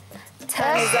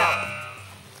 Time is up.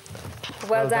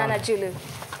 Well done, Ajulu.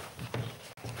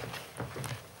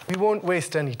 We won't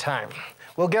waste any time.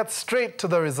 We'll get straight to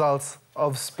the results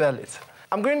of Spell It.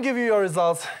 I'm going to give you your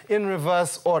results in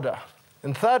reverse order.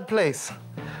 In third place,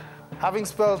 having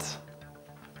spelled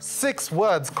 6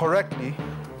 words correctly,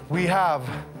 we have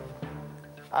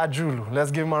Ajulu.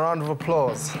 Let's give him a round of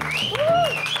applause.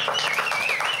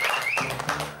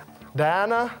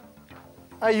 Diana,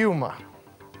 Ayuma.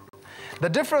 The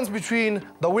difference between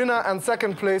the winner and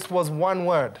second place was 1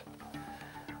 word.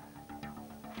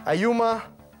 Ayuma,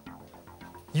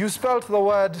 you spelled the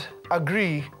word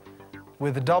agree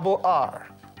with double R.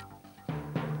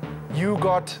 You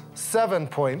got 7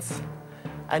 points,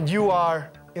 and you are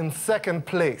in second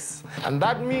place. And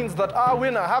that means that our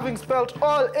winner, having spelled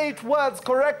all 8 words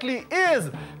correctly, is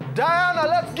Diana.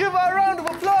 Let's give her a round of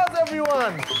applause,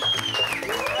 everyone.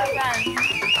 Well done.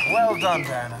 Well done,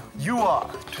 Diana. You are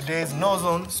today's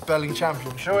KnowZone Spelling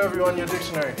Champion. Show everyone your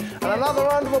dictionary. And another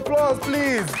round of applause,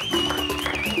 please.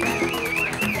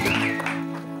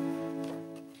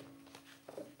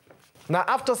 Now,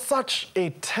 after such a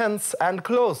tense and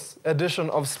close edition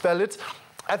of Spell It,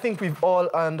 I think we've all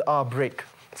earned our break.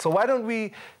 So why don't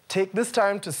we take this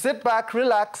time to sit back,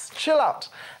 relax, chill out,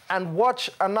 and watch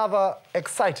another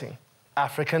exciting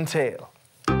African tale.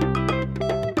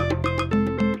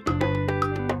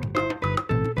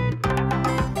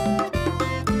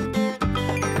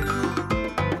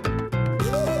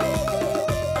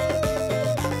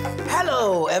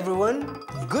 Hello, everyone.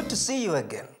 Good to see you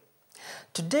again.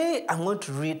 Today, I'm going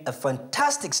to read a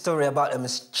fantastic story about a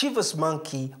mischievous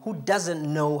monkey who doesn't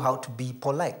know how to be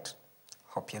polite.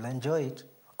 Hope you'll enjoy it.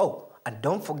 Oh, and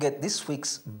don't forget this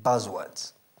week's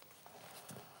buzzwords.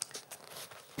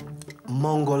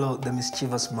 Mongolo, the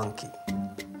mischievous monkey.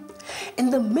 In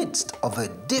the midst of a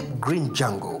deep green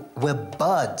jungle where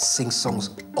birds sing songs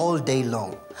all day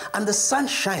long and the sun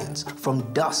shines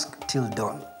from dusk till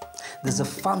dawn, there's a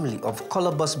family of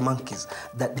COLOBUS monkeys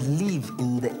that live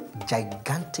in the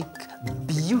gigantic,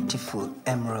 beautiful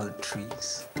emerald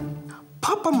trees.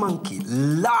 Papa Monkey,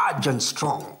 large and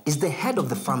strong, is the head of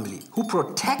the family who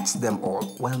protects them all,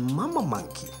 while Mama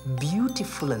Monkey,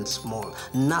 beautiful and small,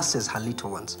 nurses her little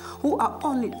ones, who are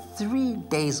only 3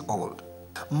 days old.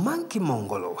 Monkey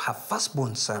Mongolo, her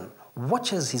firstborn son,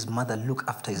 watches his mother look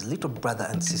after his little brother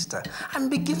and sister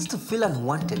and begins to feel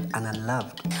unwanted and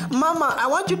unloved. Mama, I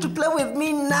want you to play with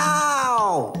me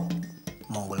now,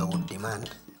 Mongolo would demand.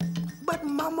 But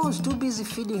Mama was too busy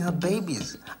feeding her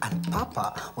babies, and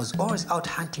Papa was always out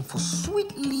hunting for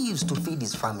sweet leaves to feed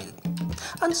his family.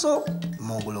 And so,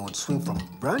 Mongolo would swing from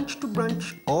branch to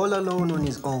branch all alone on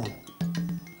his own.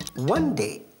 One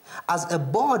day, as a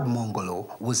bored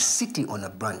Mongolo was sitting on a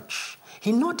branch,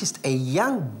 he noticed a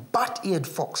young bat-eared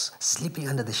fox sleeping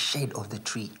under the shade of the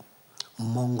tree.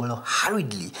 Mongolo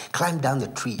hurriedly climbed down the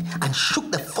tree and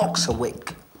shook the fox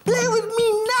awake. "Play with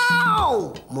me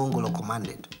now!" Mongolo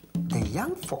commanded. The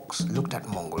young fox looked at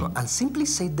Mongolo and simply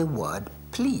said the word,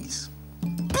 "Please."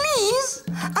 "Please?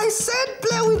 I said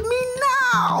play with me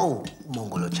now!"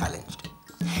 Mongolo challenged.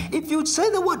 "If you'd say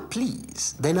the word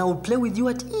please, then I would play with you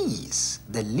at ease,"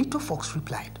 the little fox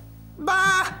replied.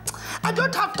 "Bah! I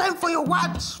don't have time for your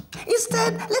words.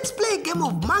 Instead, let's play a game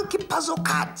of monkey puzzle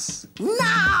cards.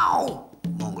 Now!"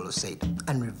 Mongolo said,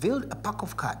 and revealed a pack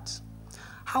of cards.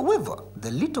 However,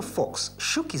 the little fox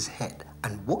shook his head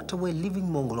and walked away, leaving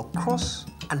Mongolo cross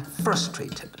and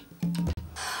frustrated.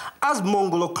 As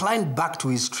Mongolo climbed back to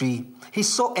his tree, he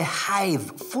saw a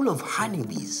hive full of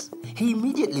honeybees. He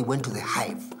immediately went to the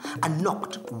hive and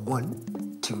knocked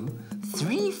 1, 2,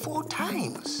 3, 4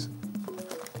 times.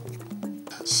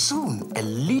 Soon, a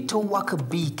little worker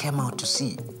bee came out to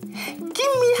see.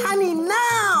 "Give me honey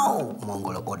now,"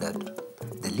 Mongolo ordered.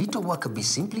 The little worker bee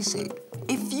simply said,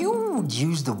 "If you would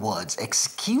use the words,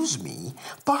 'excuse me,'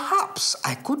 perhaps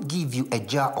I could give you a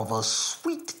jar of a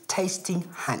sweet-tasting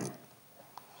honey."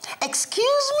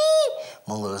 "Excuse me?"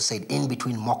 Mongolo said in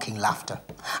between mocking laughter.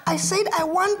 "I said I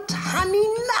want honey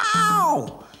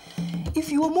now. If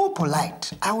you were more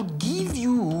polite, I would give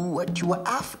you what you were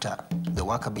after," the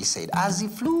worker bee said as he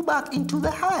flew back into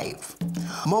the hive.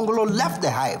 Mongolo left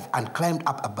the hive and climbed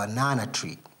up a banana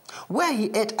tree, where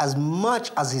he ate as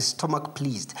much as his stomach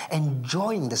pleased,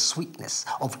 enjoying the sweetness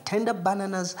of tender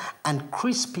bananas and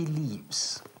crispy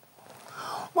leaves.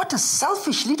 "What a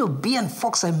selfish little bee and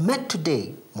fox I met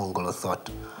today," Mongolo thought,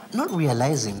 not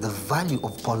realizing the value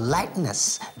of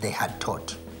politeness they had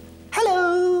taught.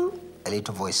 "Hello," a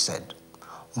little voice said.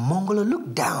 Mongolo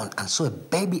looked down and saw a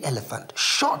baby elephant,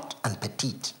 short and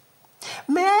petite.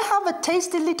 "May I have a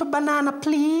tasty little banana,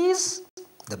 please?"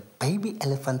 The baby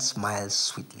elephant smiled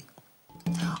sweetly.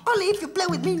 "Only if you play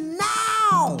with me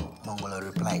now," Mongolo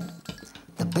replied.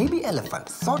 The baby elephant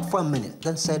thought for a minute,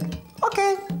 then said,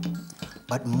 "Okay."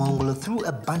 But Mongolo threw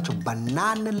a bunch of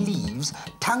banana leaves,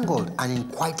 tangled and in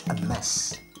quite a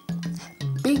mess.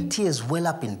 Big tears well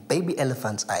up in baby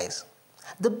elephant's eyes.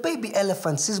 The baby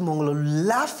elephant sees Mongolo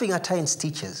laughing at her in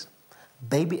stitches.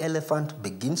 Baby elephant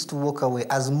begins to walk away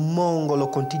as Mongolo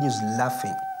continues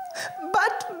laughing.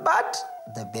 But,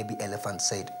 the baby elephant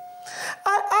said,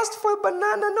 "I asked for a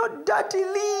banana, not dirty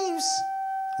leaves."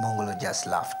 Mongolo just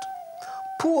laughed.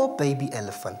 Poor baby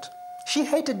elephant. She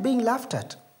hated being laughed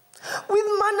at. "With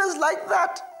manners like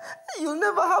that, you'll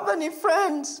never have any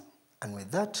friends." And with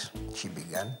that, she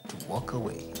began to walk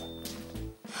away.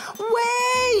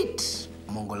 "Wait!"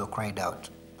 Mongolo cried out.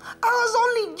 "I was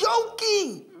only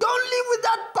joking. Don't leave with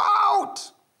that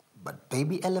pout." But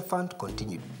baby elephant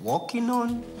continued walking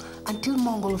on until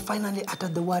Mongolo finally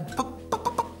uttered the word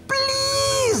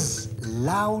 "please"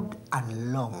 loud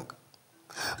and long.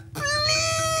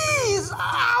 "Please,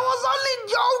 I was only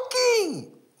joking,"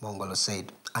 Mongolo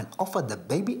said, and offered the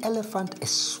baby elephant a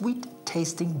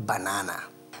sweet-tasting banana.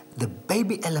 The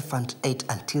baby elephant ate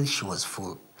until she was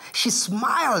full. She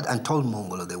smiled and told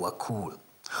Mongolo they were cool.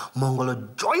 Mongolo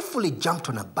joyfully jumped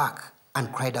on her back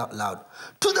and cried out loud,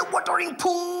 "To the watering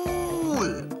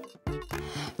pool!"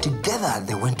 Together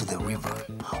they went to the river,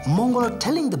 Mongolo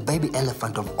telling the baby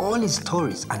elephant of all his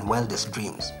stories and wildest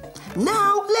dreams.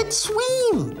 "Now let's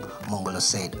swim," Mongolo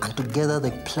said, and together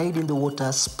they played in the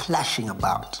water, splashing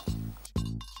about.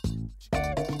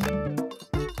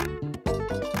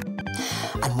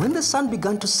 And when the sun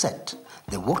began to set,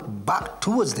 they walked back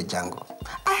towards the jungle.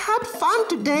 "I had fun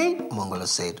today," Mongolo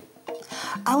said.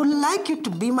 "I would like you to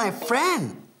be my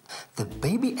friend." The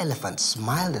baby elephant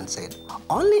smiled and said,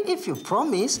 "Only if you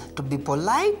promise to be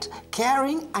polite,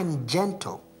 caring, and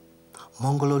gentle."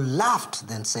 Mongolo laughed,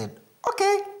 then said,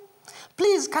 "Okay,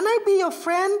 please, can I be your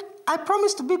friend? I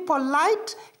promise to be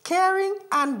polite, caring,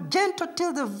 and gentle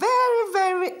till the very,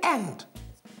 very end."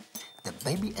 The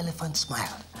baby elephant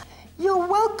smiled. "You're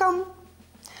welcome."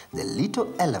 The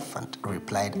little elephant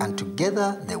replied, and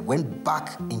together they went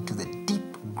back into the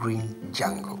deep green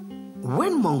jungle.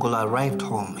 When Mongolo arrived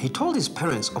home, he told his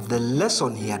parents of the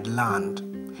lesson he had learned.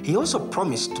 He also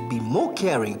promised to be more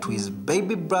caring to his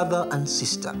baby brother and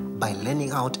sister by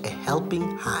lending out a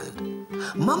helping hand.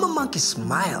 Mama Monkey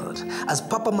smiled as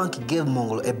Papa Monkey gave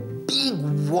Mongolo a big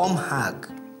warm hug.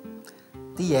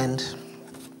 The end.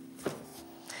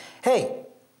 Hey,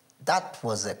 that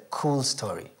was a cool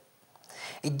story.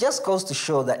 It just goes to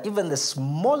show that even the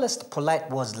smallest polite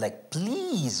words like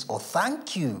please or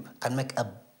thank you can make a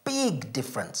big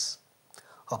difference.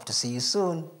 Hope to see you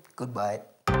soon. Goodbye.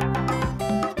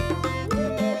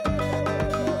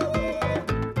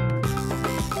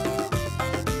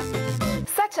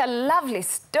 Such a lovely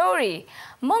story.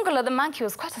 Mongolo the monkey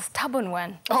was quite a stubborn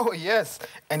one. Oh, yes.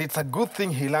 And it's a good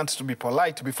thing he learned to be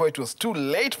polite before it was too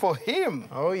late for him.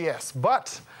 Oh, yes.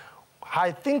 But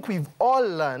I think we've all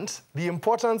learned the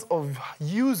importance of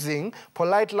using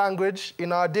polite language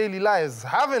in our daily lives,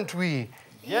 haven't we?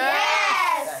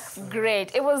 Yes!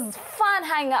 Great. It was fun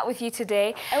hanging out with you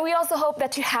today, and we also hope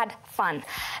that you had fun.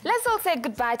 Let's all say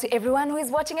goodbye to everyone who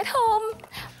is watching at home.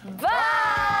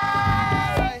 Bye!